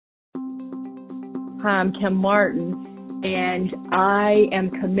Hi, I'm Kim Martin, and I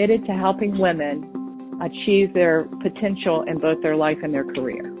am committed to helping women achieve their potential in both their life and their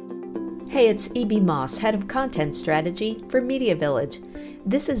career. Hey, it's E.B. Moss, Head of Content Strategy for Media Village.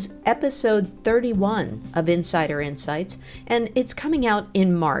 This is episode 31 of Insider InSites, and it's coming out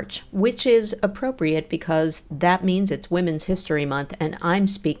in March, which is appropriate because that means it's Women's History Month, and I'm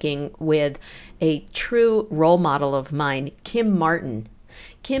speaking with a true role model of mine, Kim Martin.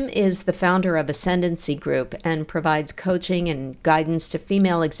 Kim is the founder of Ascendancy Group and provides coaching and guidance to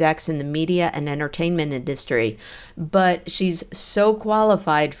female execs in the media and entertainment industry. But she's so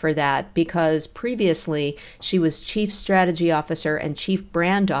qualified for that because previously she was Chief Strategy Officer and Chief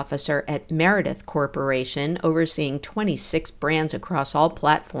Brand Officer at Meredith Corporation, overseeing 26 brands across all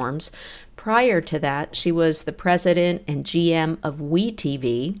platforms. Prior to that, she was the President and GM of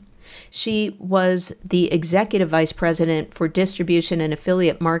WeTV. She was the Executive Vice President for Distribution and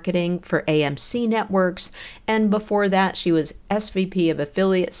Affiliate Marketing for AMC Networks, and before that she was SVP of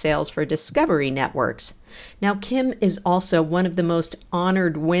Affiliate Sales for Discovery Networks. Now, Kim is also one of the most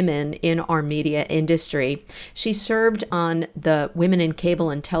honored women in our media industry. She served on the Women in Cable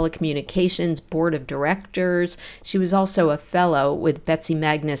and Telecommunications Board of Directors. She was also a fellow with Betsy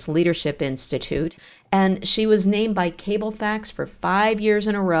Magnus Leadership Institute, and she was named by CableFax for 5 years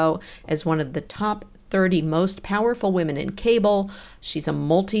in a row as one of the top 30 most powerful women in cable. She's a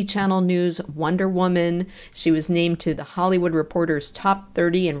multi-channel news Wonder Woman. She was named to the Hollywood Reporter's top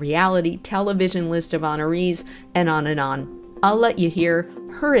 30 in reality television list of honorees, and on and on. I'll let you hear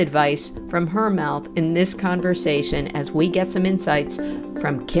her advice from her mouth in this conversation as we get some insights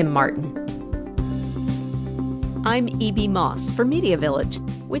from Kim Martin. I'm E.B. Moss for Media Village,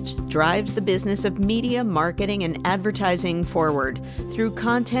 which drives the business of media, marketing, and advertising forward through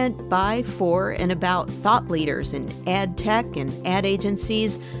content by, for, and about thought leaders in ad tech and ad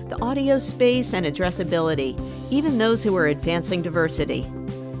agencies, the audio space, and addressability, even those who are advancing diversity.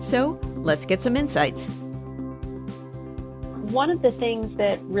 So, let's get some insights. One of the things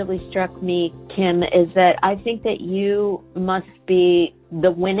that really struck me, Kim, is that I think that you must be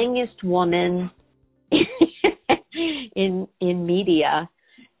the winningest woman in media.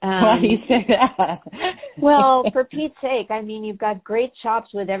 Why do you say that? Well, for Pete's sake, I mean, you've got great chops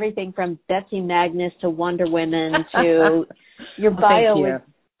with everything from Betsy Magnus to Wonder Women to your bio is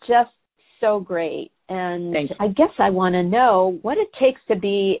just so great. And I guess I want to know what it takes to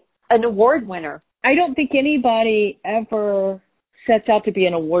be an award winner. I don't think anybody ever sets out to be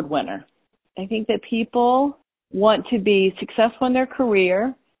an award winner. I think that people want to be successful in their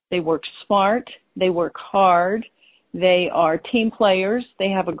career. They work smart. They work hard. They are team players. They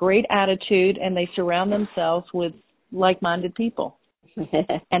have a great attitude, and they surround themselves with like-minded people.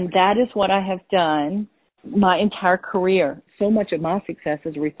 And that is what I have done my entire career. So much of my success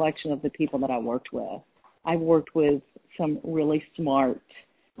is a reflection of the people that I worked with. I've worked with some really smart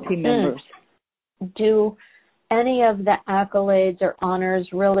team members. Do any of the accolades or honors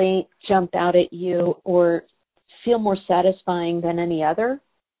really jump out at you or feel more satisfying than any other?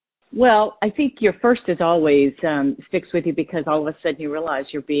 Well, I think your first is always sticks with you because all of a sudden you realize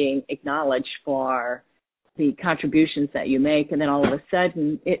you're being acknowledged for the contributions that you make, and then all of a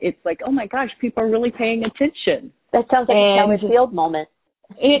sudden it's like, oh my gosh, people are really paying attention. That sounds like a Howard Field moment.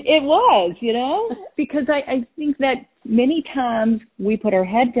 It was, because I think that many times we put our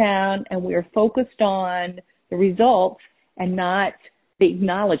head down and we are focused on the results and not the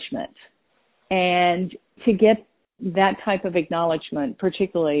acknowledgement. And to get that type of acknowledgement,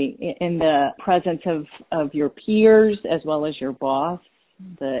 particularly in the presence of your peers as well as your boss,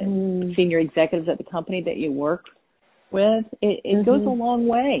 the senior executives at the company that you work with, it goes a long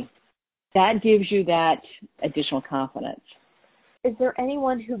way. That gives you that additional confidence. Is there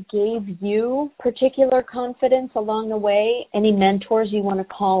anyone who gave you particular confidence along the way? Any mentors you want to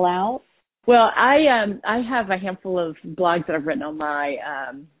call out? Well, I have a handful of blogs that I've written on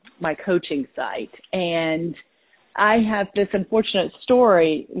my coaching site, and I have this unfortunate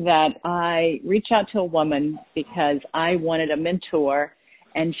story that I reached out to a woman because I wanted a mentor,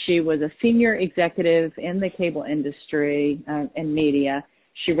 and she was a senior executive in the cable industry and media.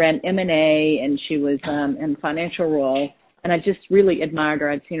 She ran M&A, and she was in a financial role, and I just really admired her.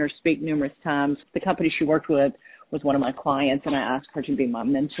 I'd seen her speak numerous times. The company she worked with was one of my clients, and I asked her to be my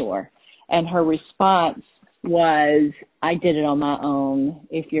mentor. And her response was, I did it on my own.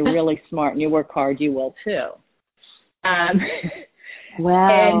 If you're really smart and you work hard, you will too.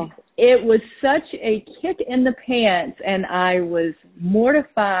 Wow. And it was such a kick in the pants, and I was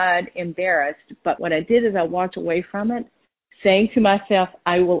mortified, embarrassed. But what I did is I walked away from it saying to myself,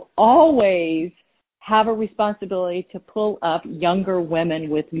 I will always have a responsibility to pull up younger women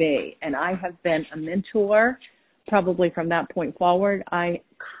with me. And I have been a mentor probably from that point forward. I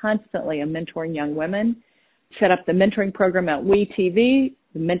constantly am mentoring young women, set up the mentoring program at WeTV,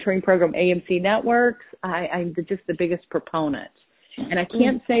 the mentoring program AMC Networks. I'm just the biggest proponent. And I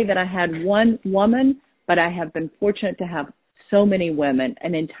can't say that I had one woman, but I have been fortunate to have so many women,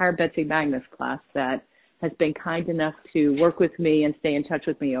 an entire Betsy Magnus class that has been kind enough to work with me and stay in touch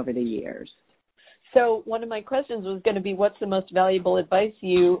with me over the years. So one of my questions was going to be, what's the most valuable advice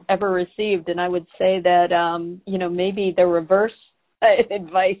you ever received? And I would say that, maybe the reverse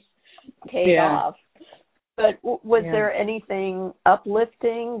advice paid off. But was there anything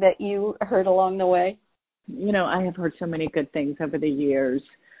uplifting that you heard along the way? I have heard so many good things over the years.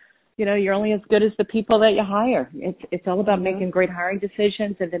 You're only as good as the people that you hire. It's all about making great hiring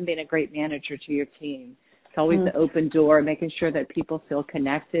decisions and then being a great manager to your team. It's always the open door, making sure that people feel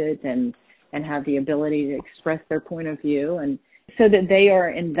connected and have the ability to express their point of view, and so that they are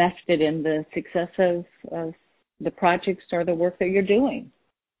invested in the success of the projects or the work that you're doing.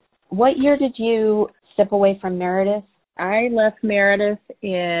 What year did you step away from Meredith? I left Meredith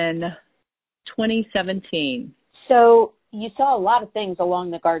in 2017. So you saw a lot of things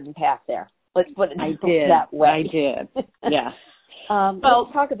along the garden path there. Let's put it that way. I did. Yeah.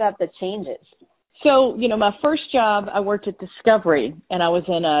 Let's talk about the changes. So, my first job, I worked at Discovery, and I was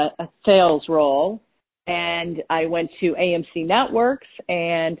in a sales role, and I went to AMC Networks,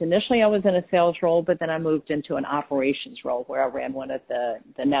 and initially I was in a sales role, but then I moved into an operations role where I ran one of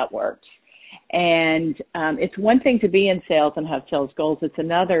the networks. And it's one thing to be in sales and have sales goals. It's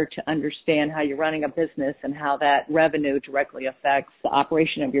another to understand how you're running a business and how that revenue directly affects the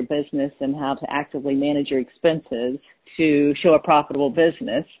operation of your business and how to actively manage your expenses to show a profitable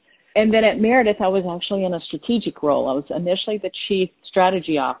business. And then at Meredith, I was actually in a strategic role. I was initially the chief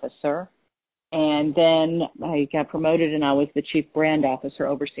strategy officer, and then I got promoted and I was the chief brand officer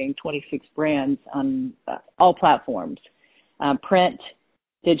overseeing 26 brands on all platforms, print,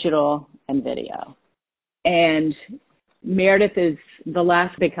 digital, and video. And Meredith is the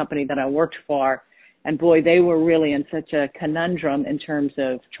last big company that I worked for, and boy, they were really in such a conundrum in terms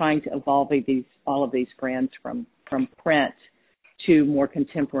of trying to evolve all of these brands from print to more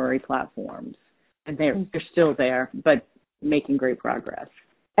contemporary platforms. And they're still there, but making great progress.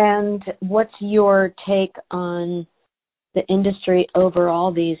 And what's your take on the industry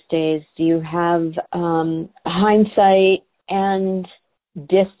overall these days? Do you have hindsight and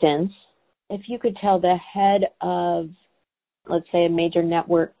distance? If you could tell the head of, let's say, a major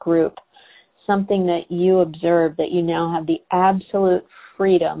network group, something that you observe that you now have the absolute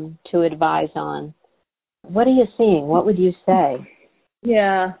freedom to advise on, what are you seeing? What would you say?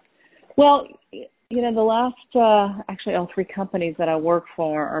 Yeah. Well, the last, actually all three companies that I work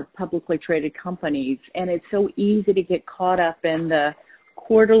for are publicly traded companies, and it's so easy to get caught up in the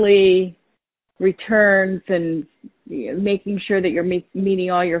quarterly returns and making sure that you're meeting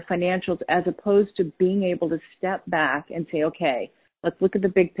all your financials, as opposed to being able to step back and say, okay, let's look at the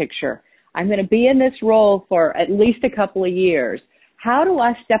big picture. I'm going to be in this role for at least a couple of years. How do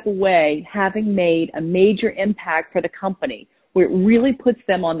I step away having made a major impact for the company where it really puts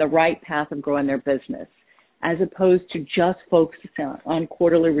them on the right path of growing their business, as opposed to just focusing on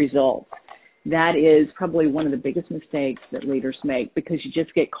quarterly results? That is probably one of the biggest mistakes that leaders make, because you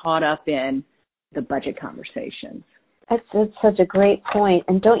just get caught up in the budget conversations. That's such a great point.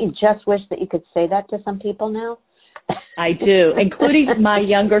 And don't you just wish that you could say that to some people now? I do, including my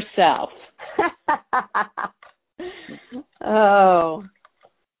younger self. Oh.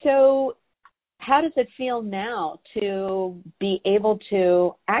 So how does it feel now to be able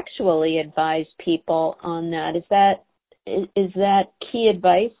to actually advise people on that? Is that key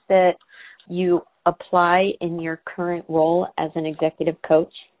advice that you apply in your current role as an executive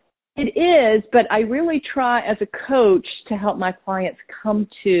coach? It is, but I really try as a coach to help my clients come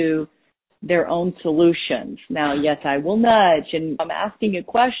to their own solutions. Now, yes, I will nudge, and I'm asking you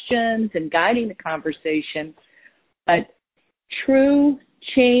questions and guiding the conversation, but true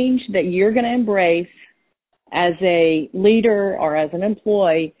change that you're going to embrace as a leader or as an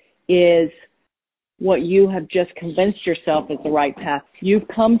employee is what you have just convinced yourself is the right path. You've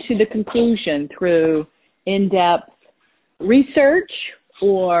come to the conclusion through in-depth research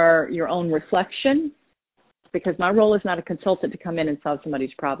or your own reflection, because my role is not a consultant to come in and solve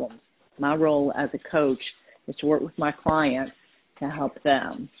somebody's problems. My role as a coach is to work with my clients to help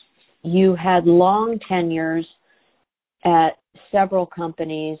them. You had long tenures at several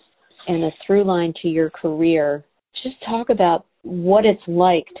companies, and a through line to your career just talk about what it's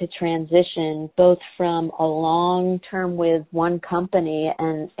like to transition both from a long term with one company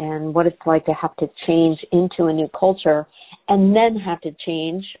and what it's like to have to change into a new culture and then have to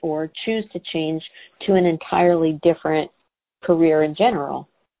change or choose to change to an entirely different career in general.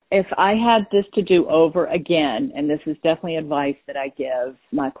 If I had this to do over again, and this is definitely advice that I give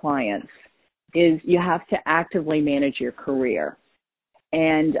my clients, is you have to actively manage your career.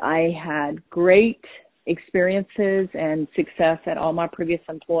 And I had great experiences and success at all my previous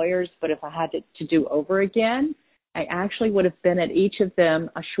employers, but if I had to do over again, I actually would have been at each of them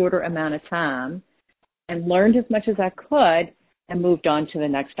a shorter amount of time and learned as much as I could and moved on to the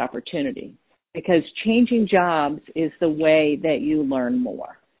next opportunity. Because changing jobs is the way that you learn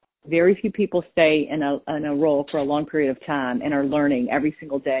more. Very few people stay in a role for a long period of time and are learning every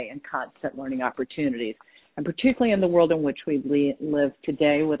single day and constant learning opportunities. And particularly in the world in which we live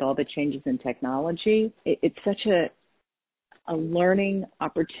today with all the changes in technology, it's such a learning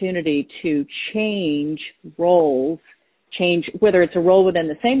opportunity to change roles, whether it's a role within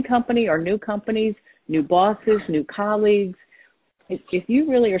the same company or new companies, new bosses, new colleagues. If you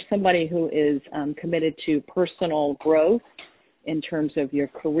really are somebody who is committed to personal growth in terms of your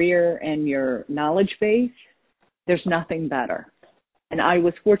career and your knowledge base, there's nothing better. And I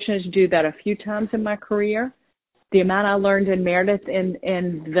was fortunate to do that a few times in my career. The amount I learned in Meredith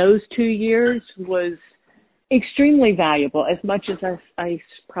in those 2 years was extremely valuable, as much as I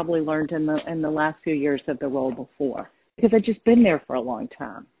probably learned in the last few years of the role before, because I'd just been there for a long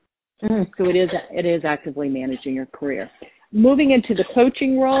time. So it is actively managing your career. Moving into the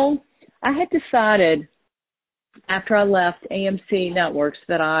coaching role, I had decided after I left AMC Networks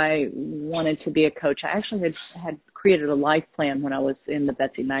that I wanted to be a coach. I actually had created a life plan when I was in the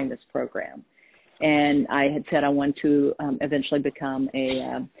Betsy Magnus program. And I had said I wanted to eventually become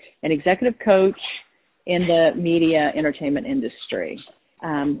an executive coach in the media entertainment industry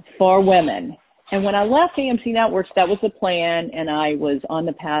for women. And when I left AMC Networks, that was the plan, and I was on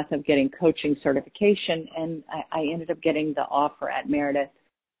the path of getting coaching certification, and I ended up getting the offer at Meredith.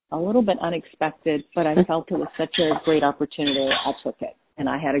 A little bit unexpected, but I felt it was such a great opportunity, I took it. And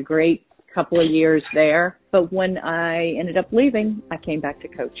I had a great couple of years there. But when I ended up leaving, I came back to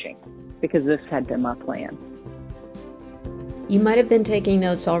coaching because this had been my plan. You might have been taking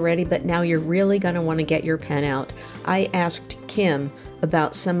notes already, but now you're really going to want to get your pen out. I asked Kim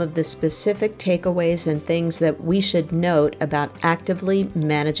about some of the specific takeaways and things that we should note about actively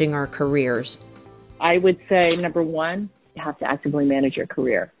managing our careers. I would say, number one, you have to actively manage your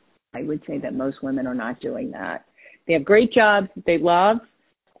career. I would say that most women are not doing that. They have great jobs that they love,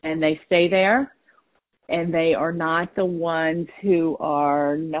 and they stay there, and they are not the ones who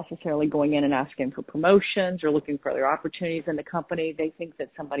are necessarily going in and asking for promotions or looking for other opportunities in the company. They think that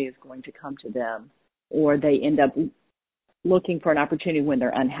somebody is going to come to them, or they end up looking for an opportunity when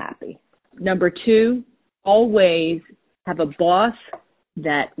they're unhappy. Number two, always have a boss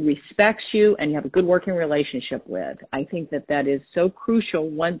that respects you and you have a good working relationship with. I think that is so crucial.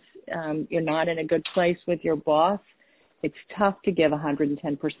 Once you're not in a good place with your boss, it's tough to give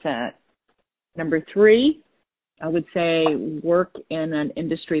 110%. Number three, I would say work in an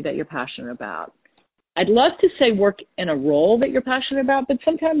industry that you're passionate about. I'd love to say work in a role that you're passionate about, but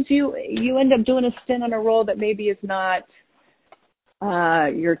sometimes you end up doing a stint on a role that maybe is not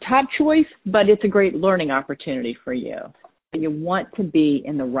your top choice, but it's a great learning opportunity for you. You want to be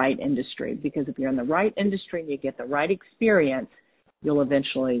in the right industry, because if you're in the right industry and you get the right experience, you'll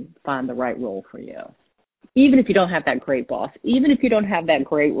eventually find the right role for you. Even if you don't have that great boss, even if you don't have that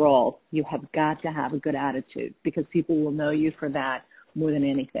great role, you have got to have a good attitude, because people will know you for that more than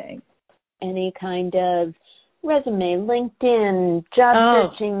anything. Any kind of resume, LinkedIn,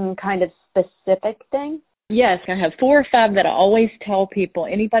 job searching kind of specific thing? Yes, I have 4 or 5 that I always tell people,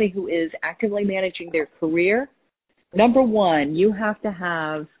 anybody who is actively managing their career. Number one, you have to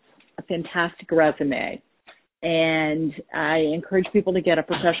have a fantastic resume. And I encourage people to get a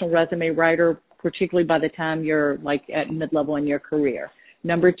professional resume writer, particularly by the time you're like at mid-level in your career.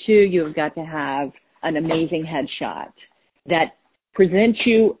 Number two, you've got to have an amazing headshot that presents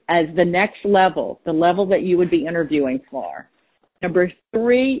you as the next level, the level that you would be interviewing for. Number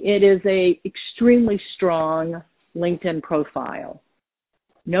three, it is a extremely strong LinkedIn profile.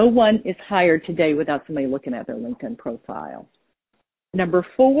 No one is hired today without somebody looking at their LinkedIn profile. Number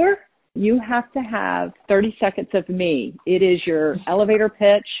four, you have to have 30 seconds of me. It is your elevator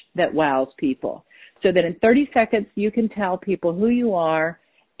pitch that wows people, so that in 30 seconds you can tell people who you are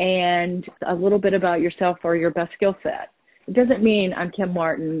and a little bit about yourself or your best skill set. It doesn't mean I'm Kim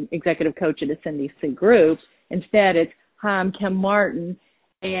Martin, executive coach at a NBC Group. Instead, it's, hi, I'm Kim Martin,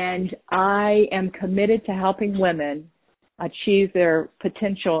 And I am committed to helping women achieve their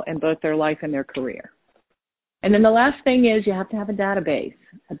potential in both their life and their career. And then the last thing is you have to have a database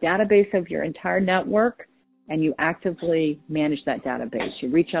of your entire network, and you actively manage that database. You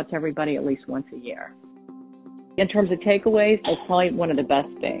reach out to everybody at least once a year. In terms of takeaways, that's probably one of the best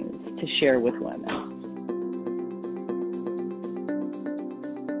things to share with women.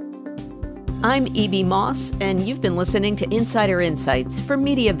 I'm E.B. Moss, and you've been listening to Insider InSites for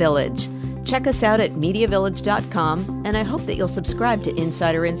Media Village. Check us out at MediaVillage.com, and I hope that you'll subscribe to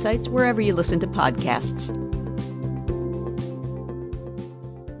Insider InSites wherever you listen to podcasts.